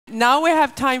now we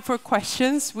have time for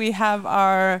questions. We have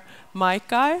our mic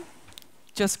guy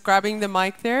just grabbing the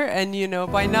mic there, and you know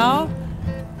by now,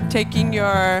 taking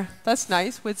your, that's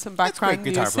nice, with some background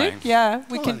music. Playing. Yeah,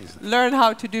 we can learn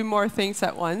how to do more things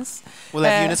at once. We'll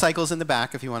have unicycles in the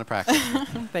back if you want to practice.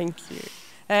 Thank you.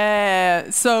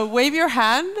 So wave your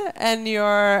hand and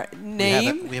your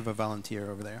name. We have a volunteer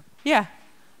over there. Yeah.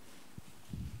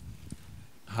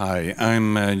 Hi,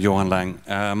 I'm Johan Lang.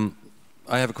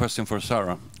 I have a question for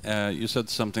Sarah. You said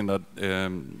something that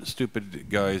stupid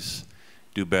guys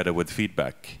do better with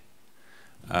feedback.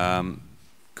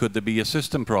 Could there be a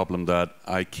system problem that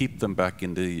I keep them back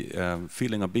in the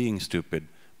feeling of being stupid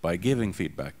by giving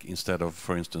feedback instead of,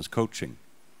 for instance, coaching?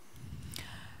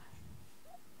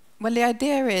 Well, the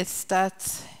idea is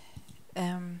that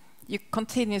you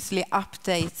continuously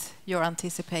update your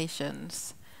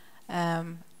anticipations.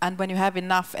 And when you have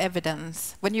enough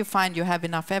evidence, when you find you have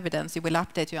enough evidence, you will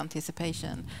update your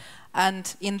anticipation.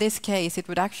 And in this case, it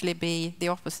would actually be the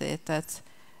opposite, that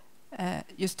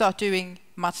you start doing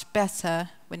much better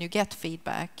when you get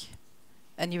feedback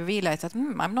and you realize that,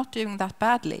 I'm not doing that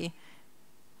badly.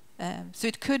 So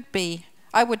it could be,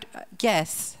 I would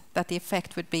guess that the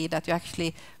effect would be that you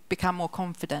actually become more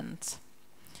confident.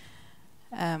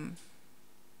 One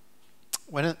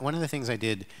of the things I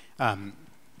did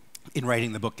in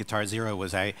writing the book Guitar Zero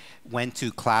was I went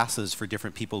to classes for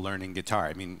different people learning guitar.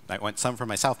 I mean, I went some for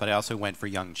myself, but I also went for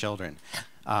young children,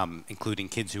 including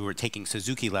kids who were taking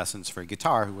Suzuki lessons for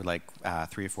guitar who were like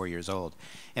 3 or 4 years old.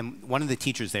 And one of the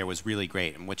teachers there was really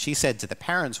great. And what she said to the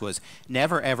parents was,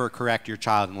 never ever correct your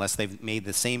child unless they've made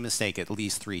the same mistake at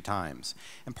least 3 times.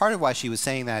 And part of why she was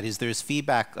saying that is there's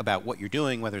feedback about what you're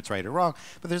doing, whether it's right or wrong,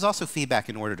 but there's also feedback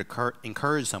in order to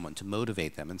encourage someone, to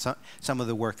motivate them. And some of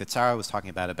the work that Sarah was talking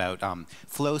about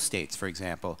flow states, for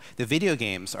example. The video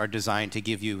games are designed to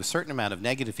give you a certain amount of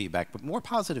negative feedback, but more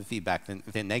positive feedback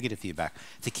than negative feedback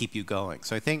to keep you going.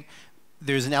 So I think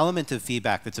there's an element of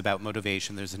feedback that's about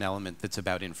motivation, there's an element that's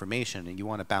about information, and you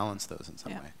want to balance those in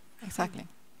some way. Exactly.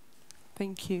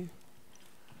 Thank you.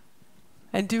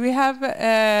 And do we have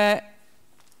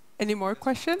any more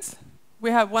questions?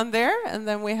 We have one there, and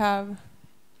then we have...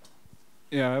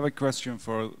 Yeah, I have a question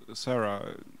for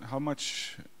Sarah. How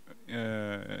much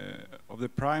of the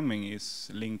priming is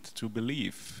linked to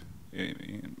belief?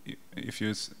 If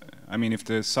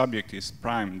the subject is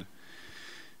primed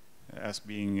as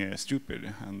being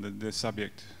stupid, and the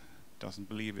subject doesn't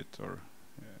believe it, or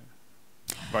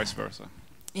vice versa.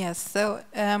 Yes, so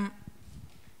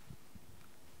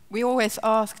we always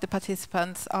ask the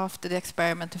participants after the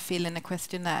experiment to fill in a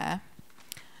questionnaire.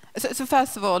 So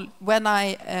first of all, when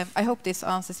I hope this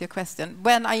answers your question.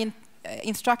 When I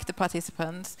instruct the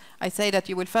participants, I say that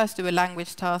you will first do a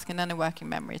language task and then a working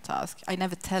memory task. I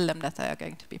never tell them that they are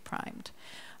going to be primed.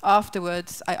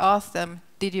 Afterwards, I ask them,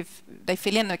 they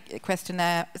fill in a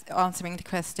questionnaire answering the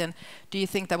question, do you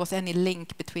think there was any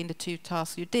link between the 2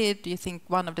 tasks you did? Do you think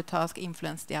one of the tasks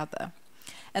influenced the other?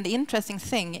 And the interesting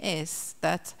thing is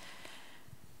that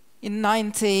in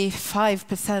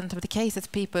 95% of the cases,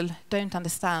 people don't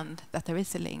understand that there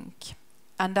is a link.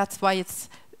 And that's why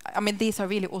these are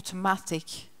really automatic,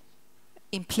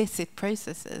 implicit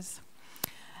processes.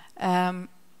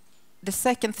 The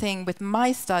second thing with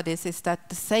my studies is that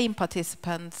the same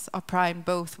participants are primed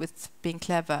both with being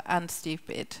clever and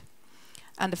stupid.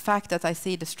 And the fact that I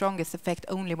see the strongest effect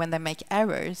only when they make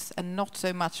errors and not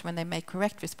so much when they make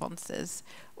correct responses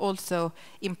also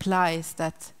implies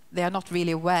that they are not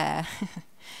really aware,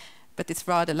 but it's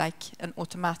rather like an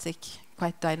automatic,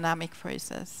 quite dynamic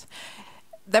process.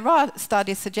 There are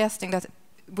studies suggesting that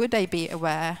would they be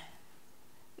aware,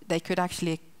 they could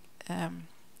actually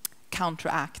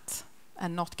counteract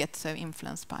and not get so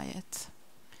influenced by it.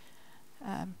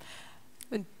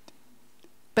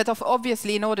 But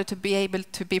obviously, in order to be able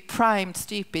to be primed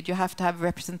stupid, you have to have a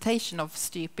representation of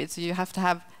stupid. So you have to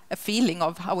have a feeling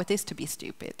of how it is to be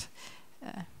stupid.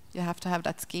 You have to have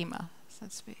that schema, so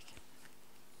to speak.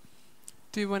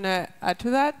 Do you want to add to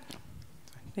that?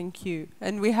 Thank you.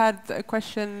 And we had a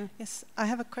question. Yes, I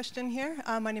have a question here.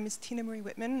 My name is Tina Marie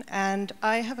Whitman, and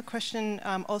I have a question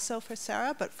also for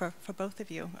Sarah, but for both of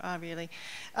you, really.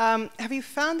 Have you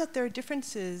found that there are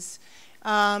differences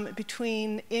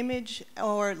between image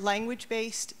or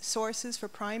language-based sources for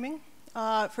priming?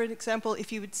 For example,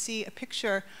 if you would see a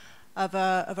picture of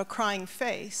a crying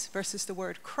face versus the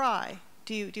word cry,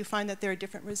 do you find that there are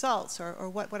different results, or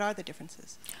what are the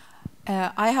differences?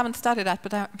 I haven't studied that,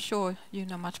 but I'm sure you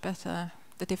know much better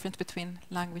the difference between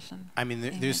language and I mean,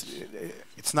 English?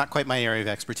 it's not quite my area of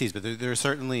expertise, but there are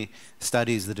certainly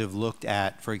studies that have looked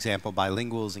at, for example,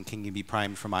 bilinguals and can you be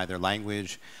primed from either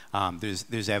language.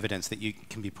 There's evidence that you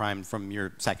can be primed from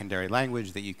your secondary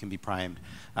language, that you can be primed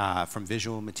from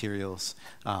visual materials.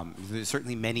 There's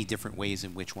certainly many different ways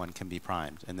in which one can be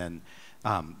primed. And then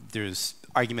there's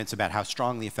arguments about how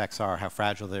strong the effects are, how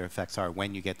fragile their effects are,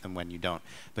 when you get them, when you don't.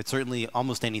 But certainly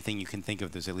almost anything you can think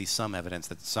of, there's at least some evidence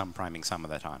that some priming some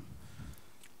of the time.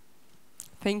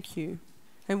 Thank you.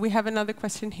 And we have another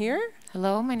question here.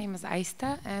 Hello, my name is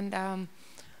Aista, and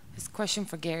this question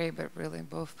for Gary, but really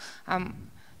both.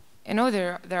 I know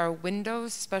there are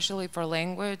windows, especially for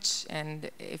language,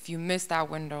 and if you miss that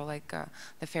window, like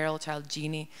the feral child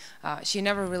Jeannie, she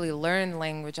never really learned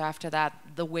language after that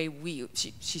the way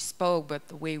she spoke, but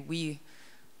the way we,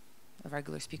 the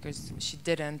regular speakers, she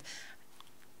didn't.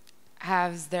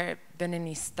 Has there been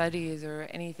any studies or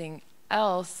anything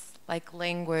else like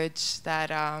language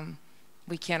that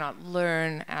we cannot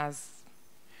learn as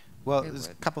well, there's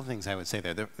a couple of things I would say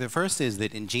there. The first is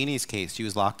that in Jeannie's case, she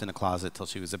was locked in a closet till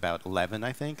she was about 11,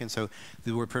 I think, and so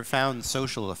there were profound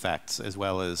social effects as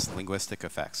well as linguistic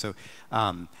effects. So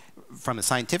from a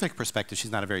scientific perspective,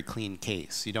 she's not a very clean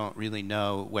case. You don't really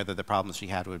know whether the problems she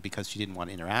had were because she didn't want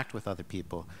to interact with other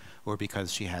people or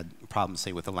because she had problems,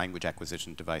 say, with a language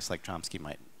acquisition device like Chomsky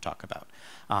might talk about.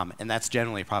 And that's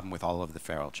generally a problem with all of the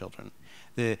feral children.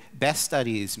 The best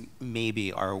studies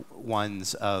maybe are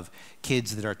ones of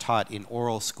kids that are taught in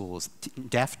oral schools,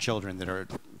 deaf children that are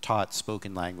taught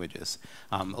spoken languages.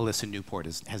 Alyssa Newport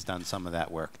has done some of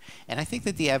that work. And I think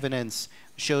that the evidence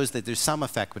shows that there's some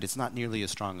effect, but it's not nearly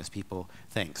as strong as people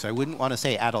think. So I wouldn't want to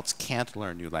say adults can't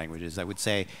learn new languages. I would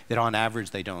say that on average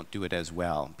they don't do it as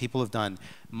well. People have done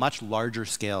much larger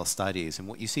scale studies, and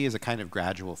what you see is a kind of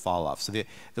gradual fall off. So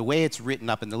the way it's written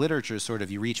up in the literature is sort of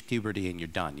you reach puberty and you're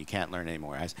done. You can't learn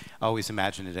anymore. I always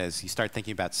imagine it as you start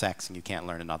thinking about sex and you can't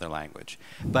learn another language.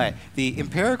 But the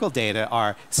empirical data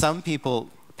are some people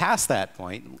past that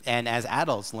point, and as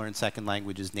adults learn second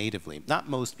languages natively. Not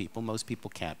most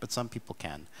people can't, but some people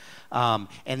can.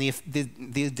 And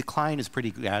the decline is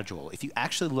pretty gradual. If you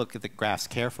actually look at the graphs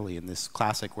carefully in this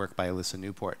classic work by Alyssa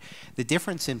Newport, the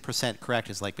difference in percent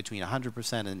correct is like between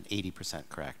 100% and 80%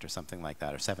 correct or something like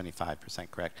that, or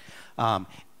 75% correct.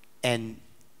 And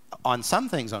on some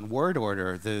things, on word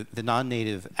order, the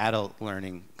non-native adult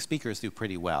learning speakers do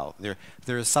pretty well. There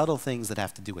are subtle things that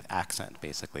have to do with accent,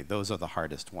 basically. Those are the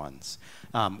hardest ones.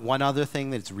 One other thing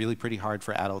that's really pretty hard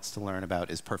for adults to learn about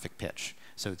is perfect pitch.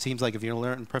 So it seems like if you're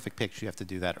learning perfect pitch, you have to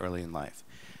do that early in life.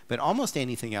 But almost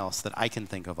anything else that I can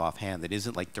think of offhand that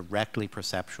isn't like directly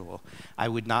perceptual, I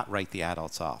would not write the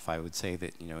adults off. I would say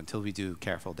that, until we do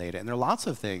careful data, and there are lots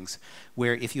of things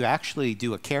where if you actually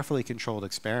do a carefully controlled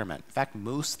experiment, in fact,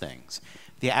 most things,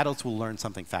 the adults will learn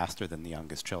something faster than the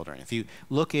youngest children. If you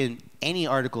look in any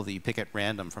article that you pick at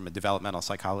random from a developmental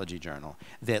psychology journal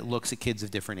that looks at kids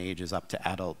of different ages up to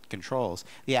adult controls,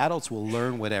 the adults will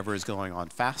learn whatever is going on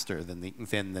faster than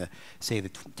the say, the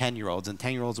 10-year-olds, and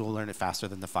 10-year-olds will learn it faster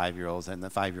than the 5-year-olds, and the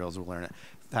 5-year-olds will learn it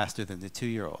faster than the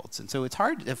 2-year-olds. And so it's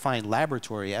hard to find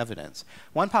laboratory evidence.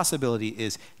 One possibility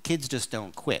is kids just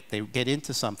don't quit. They get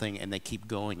into something and they keep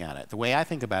going at it. The way I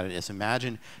think about it is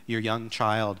imagine your young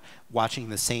child watching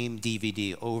the same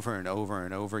DVD over and over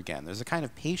and over again. There's a kind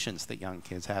of patience that young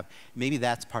kids have. Maybe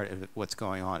that's part of what's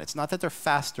going on. It's not that they're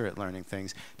faster at learning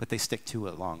things, but they stick to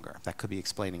it longer. That could be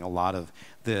explaining a lot of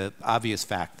the obvious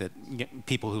fact that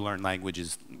people who learn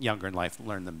languages younger in life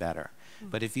learn them better.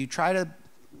 But if you try to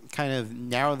kind of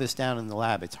narrow this down in the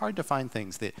lab, it's hard to find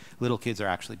things that little kids are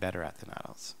actually better at than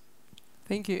adults.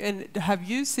 Thank you. And have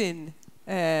you seen,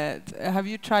 have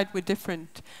you tried with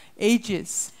different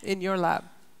ages in your lab?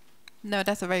 No,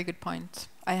 that's a very good point.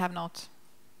 I have not.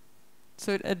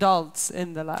 So adults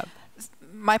in the lab?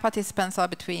 My participants are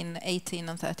between 18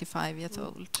 and 35 years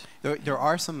old. There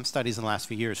are some studies in the last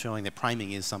few years showing that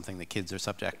priming is something that kids are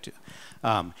subject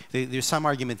to. There's some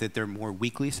argument that they're more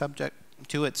weakly subject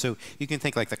to it. So you can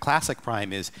think like the classic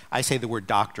prime is, I say the word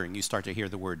doctor and you start to hear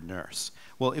the word nurse.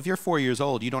 Well, if you're 4 years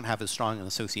old, you don't have as strong an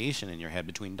association in your head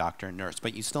between doctor and nurse,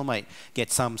 but you still might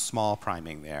get some small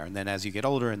priming there. And then as you get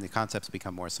older and the concepts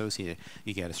become more associated,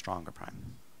 you get a stronger prime.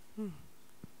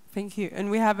 Thank you.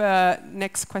 And we have a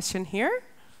next question here.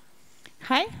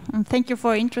 Hi, and thank you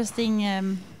for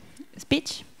interesting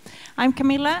speech. I'm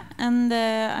Camilla, and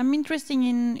I'm interested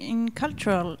in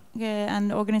cultural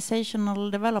and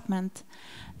organizational development.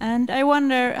 And I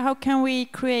wonder, how can we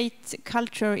create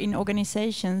culture in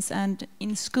organizations and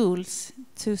in schools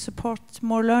to support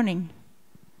more learning?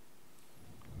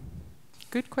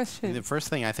 Good question. The first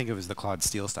thing I think of is the Claude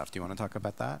Steele stuff. Do you want to talk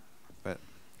about that?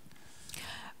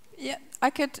 Yeah, I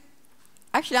could.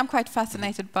 Actually, I'm quite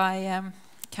fascinated by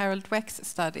Carol Dweck's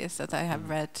studies that I have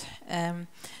read.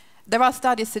 There are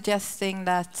studies suggesting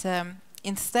that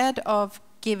instead of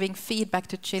giving feedback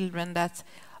to children that,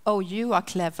 oh, you are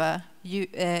clever,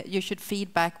 you should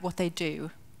feedback what they do.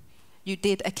 You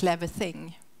did a clever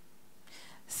thing.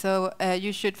 So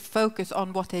you should focus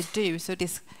on what they do. So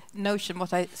this notion,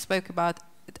 what I spoke about,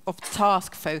 of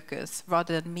task focus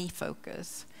rather than me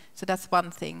focus. So that's one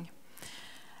thing.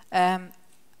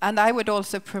 And I would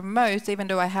also promote, even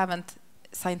though I haven't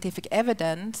scientific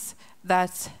evidence,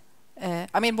 that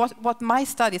I mean, what my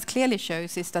studies clearly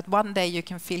shows is that one day you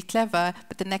can feel clever,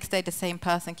 but the next day the same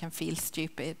person can feel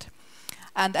stupid.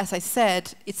 And as I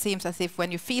said, it seems as if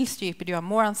when you feel stupid, you are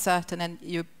more uncertain and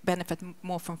you benefit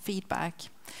more from feedback.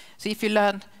 So if you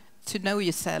learn to know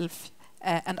yourself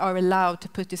and are allowed to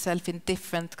put yourself in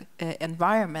different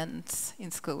environments in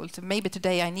school, so maybe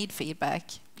today I need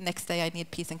feedback, next day I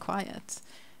need peace and quiet.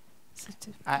 So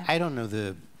I don't know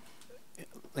the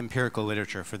empirical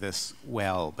literature for this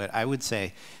well, but I would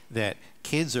say that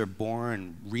kids are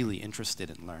born really interested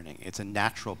in learning. It's a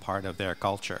natural part of their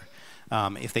culture.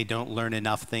 If they don't learn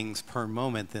enough things per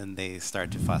moment, then they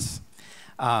start to fuss.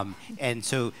 And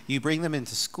so you bring them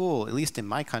into school, at least in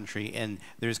my country, and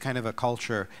there's kind of a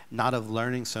culture not of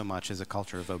learning so much as a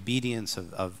culture of obedience,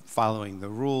 of following the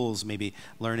rules, maybe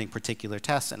learning particular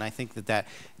tests. And I think that that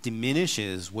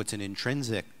diminishes what's an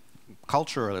intrinsic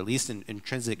culture, or at least an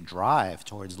intrinsic drive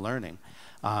towards learning.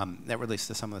 That relates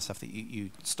to some of the stuff that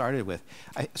you started with.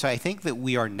 So I think that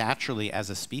we are naturally, as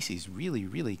a species, really,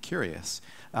 really curious.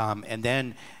 And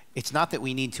then it's not that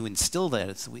we need to instill that,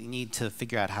 it's we need to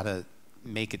figure out how to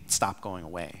make it stop going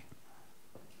away.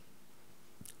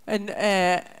 And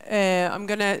I'm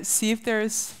going to see if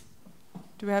there's...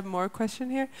 Do we have more question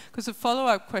here? Because a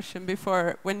follow-up question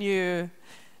before, when you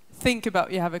think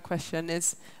about you have a question,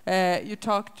 is you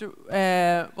talked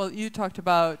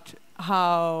about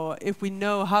how if we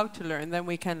know how to learn, then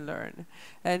we can learn.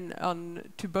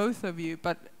 And to both of you,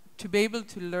 but to be able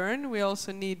to learn, we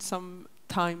also need some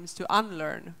times to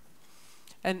unlearn.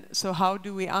 And so how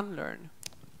do we unlearn?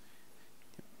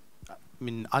 I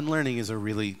mean, unlearning is a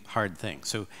really hard thing.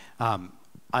 So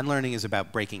unlearning is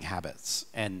about breaking habits.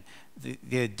 And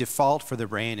the default for the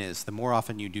brain is the more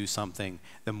often you do something,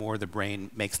 the more the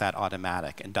brain makes that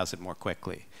automatic and does it more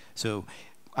quickly. So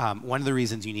one of the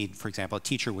reasons you need, for example, a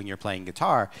teacher when you're playing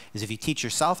guitar is if you teach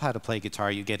yourself how to play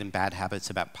guitar, you get in bad habits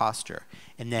about posture.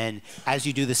 And then as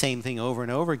you do the same thing over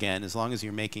and over again, as long as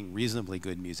you're making reasonably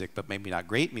good music, but maybe not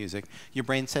great music, your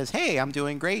brain says, hey, I'm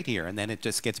doing great here. And then it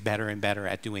just gets better and better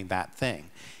at doing that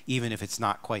thing, even if it's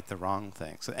not quite the wrong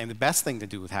thing. So, and the best thing to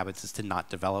do with habits is to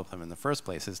not develop them in the first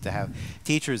place, is to have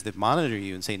teachers that monitor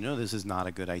you and say, no, this is not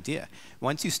a good idea.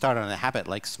 Once you start on a habit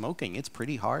like smoking, it's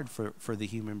pretty hard for the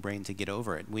human brain to get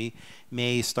over it. We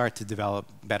may start to develop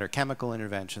better chemical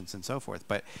interventions and so forth,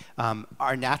 but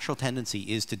our natural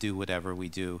tendency is to do whatever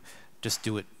we do, just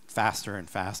do it faster and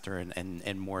faster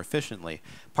and more efficiently.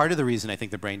 Part of the reason I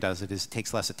think the brain does it is it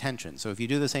takes less attention. So if you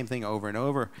do the same thing over and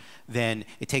over, then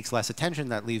it takes less attention.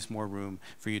 That leaves more room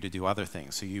for you to do other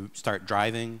things. So you start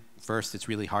driving. First, it's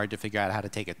really hard to figure out how to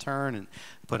take a turn and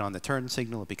put on the turn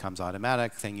signal. It becomes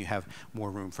automatic. Then you have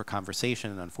more room for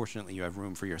conversation, and unfortunately, you have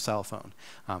room for your cell phone.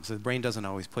 So the brain doesn't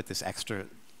always put this extra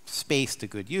space to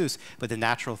good use, but the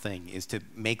natural thing is to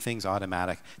make things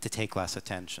automatic, to take less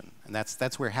attention. And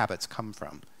that's where habits come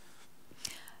from.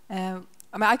 I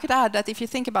mean, I could add that if you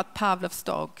think about Pavlov's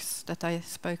dogs that I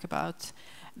spoke about,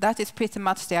 that is pretty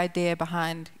much the idea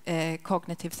behind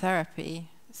cognitive therapy.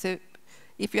 So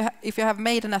if you have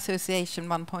made an association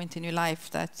one point in your life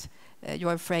that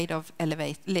you're afraid of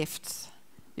lifts,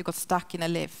 you got stuck in a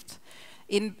lift.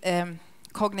 In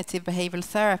cognitive behavioral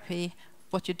therapy,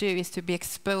 what you do is to be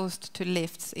exposed to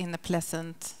lifts in a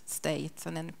pleasant state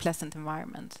and in a pleasant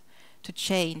environment, to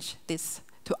change this,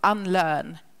 to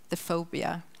unlearn the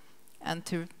phobia, and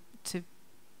to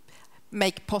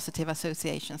make positive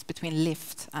associations between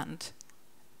lift and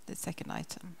the second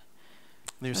item.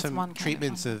 There's That's some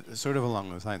treatments sort of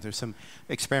along those lines. There's some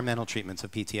experimental treatments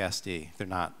of PTSD. They're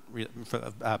not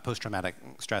for post-traumatic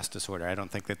stress disorder. I don't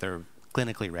think that they're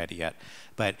clinically ready yet,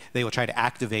 but they will try to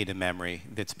activate a memory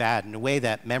that's bad in a way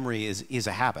that memory is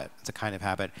a habit. It's a kind of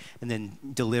habit, and then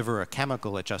deliver a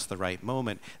chemical at just the right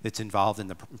moment that's involved in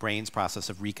the brain's process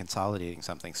of reconsolidating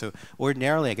something. So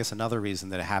ordinarily, I guess another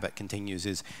reason that a habit continues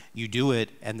is you do it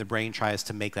and the brain tries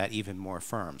to make that even more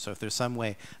firm. So if there's some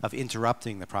way of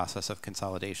interrupting the process of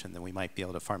consolidation, then we might be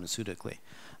able to pharmaceutically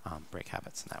break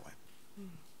habits in that way.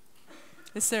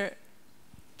 Is there,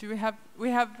 we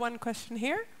have one question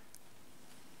here?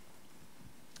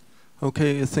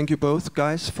 Okay, thank you both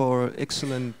guys for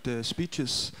excellent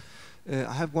speeches.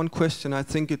 I have one question. I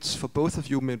think it's for both of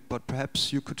you, but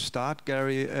perhaps you could start,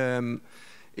 Gary.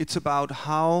 It's about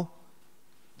how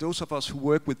those of us who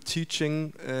work with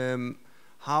teaching,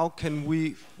 how can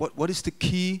we? What is the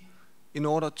key in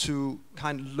order to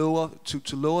kind of lower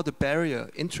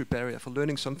the entry barrier for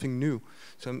learning something new?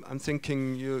 So I'm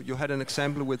thinking you had an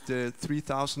example with the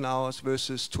 3,000 hours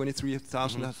versus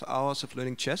 23,000 hours of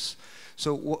learning chess.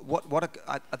 So what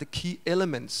are the key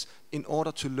elements in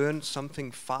order to learn something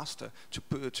faster,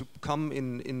 to come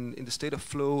in the state of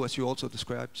flow, as you also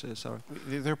described, Sarah?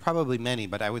 There are probably many,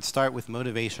 but I would start with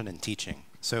motivation and teaching.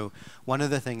 So one of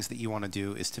the things that you want to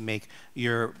do is to make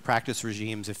your practice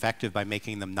regimes effective by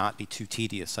making them not be too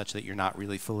tedious, such that you're not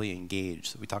really fully engaged.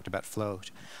 So we talked about flow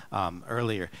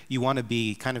earlier. You want to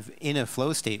be kind of in a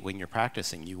flow state when you're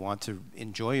practicing. You want to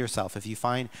enjoy yourself. If you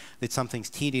find that something's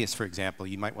tedious, for example,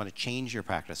 you might want to change your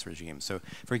practice regime. So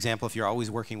for example, if you're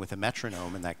always working with a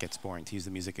metronome and that gets boring, to use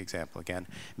the music example again,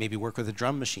 maybe work with a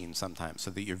drum machine sometimes so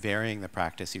that you're varying the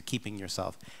practice, you're keeping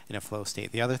yourself in a flow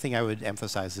state. The other thing I would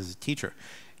emphasize as a teacher,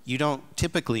 you don't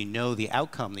typically know the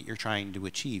outcome that you're trying to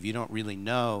achieve. You don't really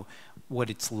know what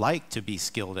it's like to be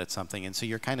skilled at something, and so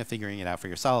you're kind of figuring it out for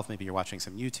yourself. Maybe you're watching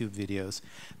some YouTube videos,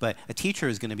 but a teacher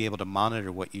is going to be able to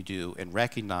monitor what you do and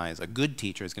recognize, a good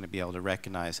teacher is going to be able to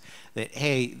recognize that,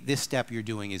 hey, this step you're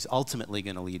doing is ultimately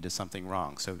going to lead to something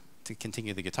wrong. So to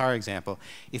continue the guitar example,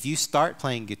 if you start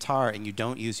playing guitar and you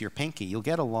don't use your pinky, you'll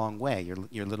get a long way,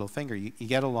 your little finger, you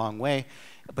get a long way,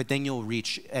 but then you'll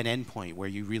reach an end point where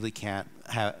you really can't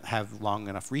have long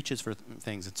enough reaches for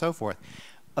things and so forth.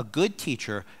 A good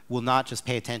teacher will not just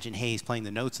pay attention, hey, he's playing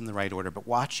the notes in the right order, but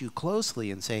watch you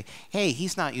closely and say, hey,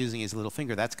 he's not using his little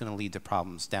finger, that's going to lead to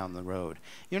problems down the road.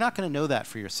 You're not going to know that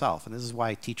for yourself, and this is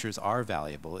why teachers are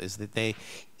valuable, is that they,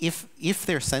 if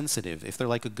they're sensitive, if they're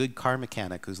like a good car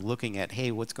mechanic who's looking at,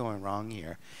 hey, what's going wrong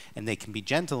here, and they can be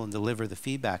gentle and deliver the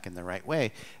feedback in the right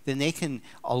way, then they can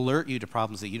alert you to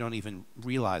problems that you don't even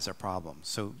realize are problems.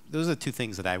 So those are the two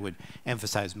things that I would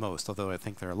emphasize most, although I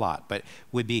think there are a lot, but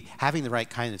would be having the right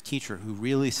kind of teacher who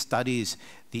really studies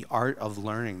the art of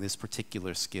learning this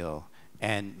particular skill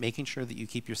and making sure that you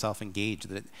keep yourself engaged,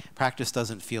 that practice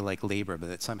doesn't feel like labor, but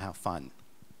it's somehow fun.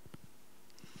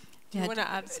 Do you want to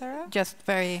add, Sarah? Just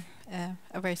a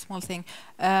very small thing.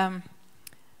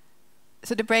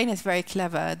 So the brain is very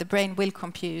clever. The brain will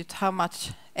compute how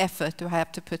much effort do I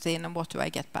have to put in and what do I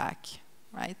get back,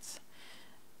 right?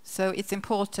 So it's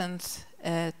important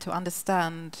to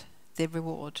understand the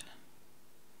reward,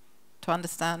 to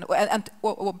understand,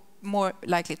 or more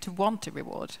likely to want a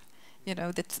reward. You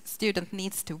know, the student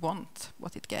needs to want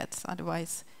what it gets,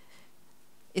 otherwise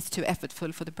it's too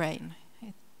effortful for the brain.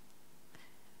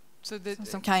 So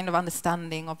some kind of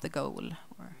understanding of the goal.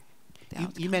 Or the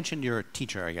you mentioned your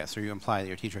teacher, I guess, or you imply that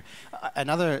your teacher.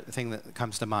 Another thing that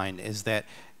comes to mind is that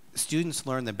students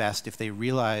learn the best if they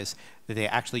realize that they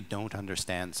actually don't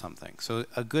understand something. So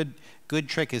a good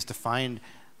trick is to find,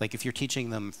 like if you're teaching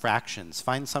them fractions,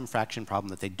 find some fraction problem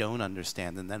that they don't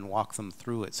understand and then walk them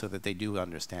through it so that they do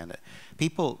understand it.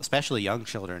 People, especially young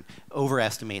children,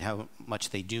 overestimate how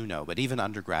much they do know, but even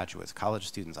undergraduates, college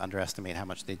students underestimate how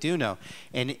much they do know.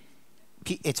 And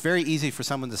it's very easy for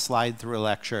someone to slide through a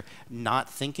lecture not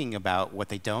thinking about what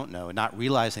they don't know, not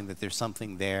realizing that there's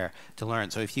something there to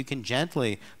learn. So if you can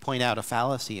gently point out a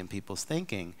fallacy in people's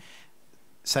thinking,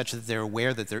 such that they're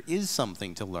aware that there is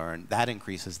something to learn, that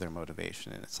increases their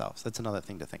motivation in itself. So that's another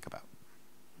thing to think about.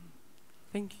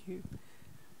 Thank you.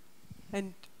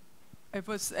 And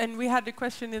we had a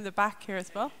question in the back here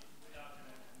as well.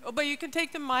 Oh, but you can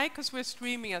take the mic because we're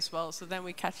streaming as well, so then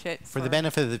we catch it. For the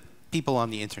benefit of the people on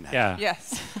the internet. Yeah.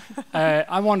 Yes.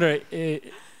 I wonder,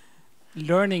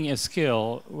 learning a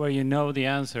skill where you know the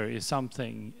answer is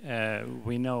something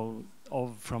we know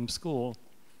of from school,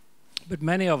 but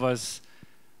many of us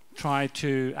try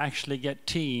to actually get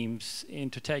teams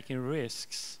into taking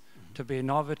risks, to be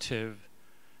innovative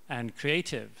and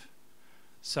creative.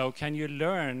 So can you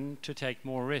learn to take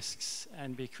more risks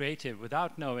and be creative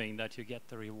without knowing that you get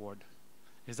the reward?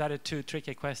 Is that a too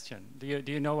tricky question? Do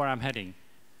you know where I'm heading?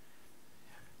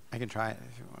 I can try it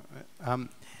if you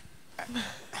want.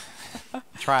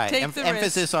 Try.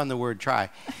 Emphasis on the word try.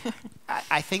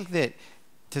 I think that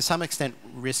to some extent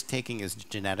risk-taking is a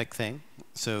genetic thing.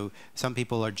 So some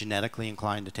people are genetically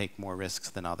inclined to take more risks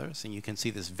than others, and you can see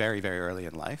this very, very early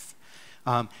in life.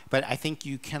 But I think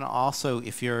you can also,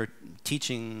 if you're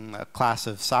teaching a class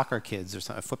of soccer kids or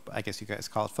something, I guess you guys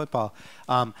call it football,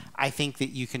 I think that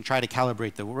you can try to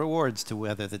calibrate the rewards to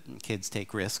whether the kids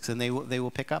take risks, and they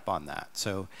will pick up on that.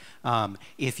 So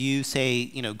if you say,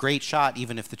 great shot,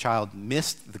 even if the child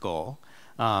missed the goal,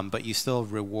 but you still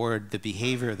reward the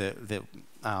behavior that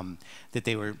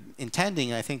they were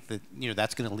intending, I think that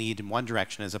that's going to lead in one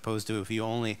direction, as opposed to if you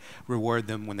only reward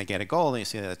them when they get a goal and you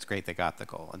say, that's great, they got the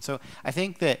goal. And so I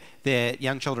think that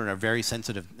young children are very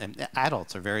sensitive, and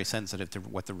adults are very sensitive to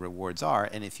what the rewards are.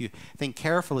 And if you think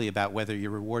carefully about whether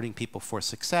you're rewarding people for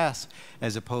success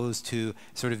as opposed to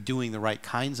sort of doing the right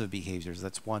kinds of behaviors,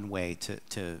 that's one way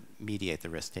to mediate the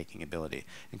risk-taking ability.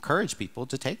 Encourage people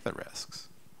to take the risks.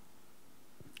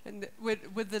 And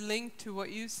with the link to what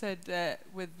you said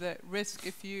with the risk,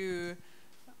 if you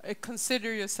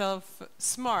consider yourself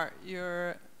smart,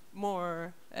 you're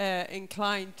more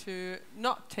inclined to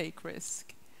not take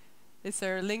risk. Is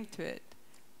there a link to it?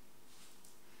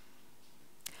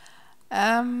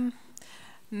 I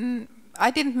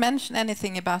didn't mention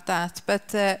anything about that,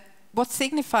 but what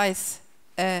signifies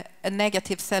a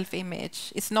negative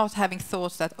self-image is not having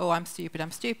thoughts that, oh, I'm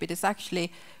stupid. It's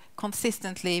actually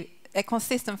a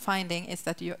consistent finding is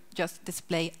that you just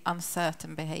display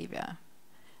uncertain behavior.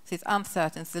 So it's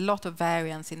uncertain, there's a lot of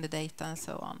variance in the data and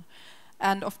so on.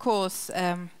 And of course,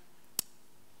 and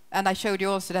I showed you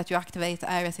also that you activate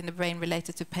areas in the brain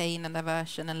related to pain and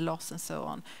aversion and loss and so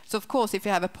on. So of course, if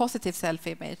you have a positive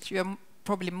self-image, you're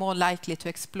probably more likely to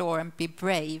explore and be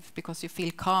brave because you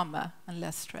feel calmer and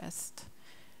less stressed.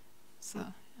 So,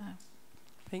 yeah.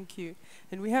 Thank you.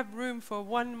 And we have room for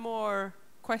one more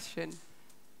question.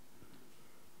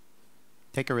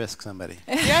 Take a risk, somebody.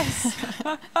 Yes.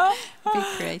 Be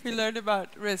creative. We learned about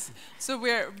risk. So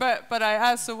but I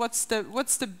asked, so what's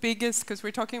the biggest, because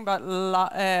we're talking about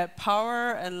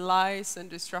power and lies and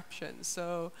disruption.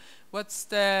 So what's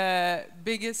the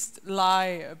biggest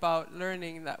lie about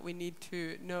learning that we need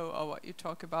to know, or what you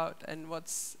talk about, and what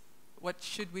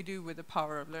should we do with the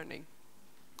power of learning?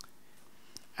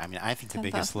 I mean, I think the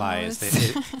biggest lie is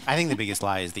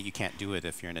that you can't do it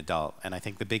if you're an adult. And I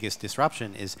think the biggest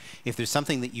disruption is if there's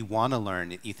something that you want to learn,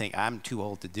 that you think, I'm too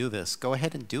old to do this, go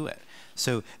ahead and do it.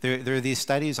 So there are these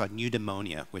studies on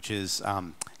eudaimonia, which is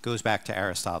goes back to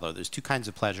Aristotle. There's two kinds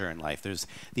of pleasure in life. There's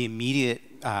the immediate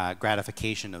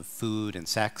gratification of food and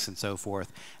sex and so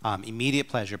forth, immediate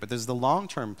pleasure, but there's the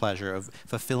long-term pleasure of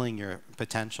fulfilling your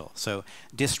potential. So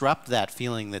disrupt that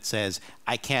feeling that says,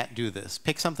 I can't do this.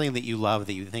 Pick something that you love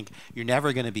that you think you're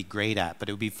never going to be great at, but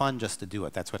it would be fun just to do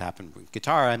it. That's what happened with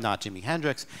guitar. I'm not Jimi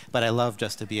Hendrix, but I love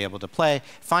just to be able to play.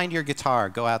 Find your guitar,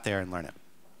 go out there and learn it.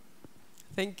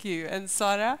 Thank you. And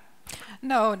Sara?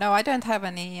 No, I don't have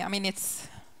any. I mean, it's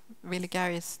really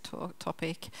Gary's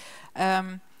topic.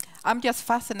 I'm just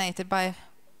fascinated by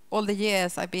all the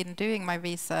years I've been doing my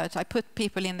research. I put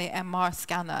people in the MR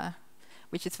scanner,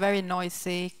 which is very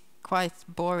noisy, quite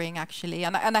boring actually.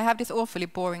 And I have these awfully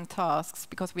boring tasks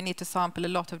because we need to sample a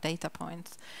lot of data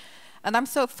points. And I'm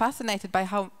so fascinated by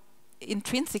how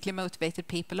intrinsically motivated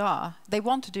people are. They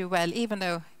want to do well, even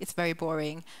though it's very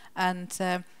boring.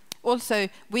 And also,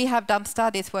 we have done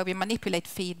studies where we manipulate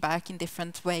feedback in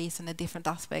different ways and in different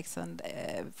aspects and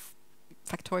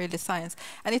factorial designs.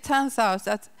 And it turns out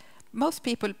that most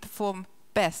people perform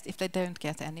best if they don't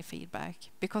get any feedback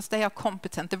because they are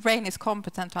competent. The brain is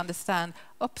competent to understand,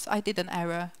 oops, I did an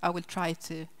error, I will try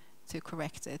to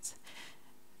correct it.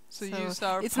 So use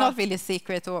our it's not really a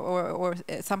secret or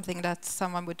something that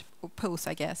someone would oppose,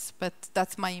 I guess, but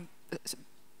that's my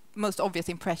most obvious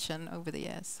impression over the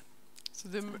years. So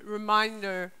the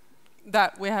reminder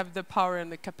that we have the power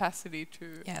and the capacity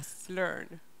to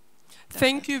learn.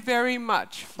 Thank you very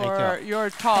much for your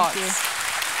talks.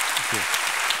 Thank you.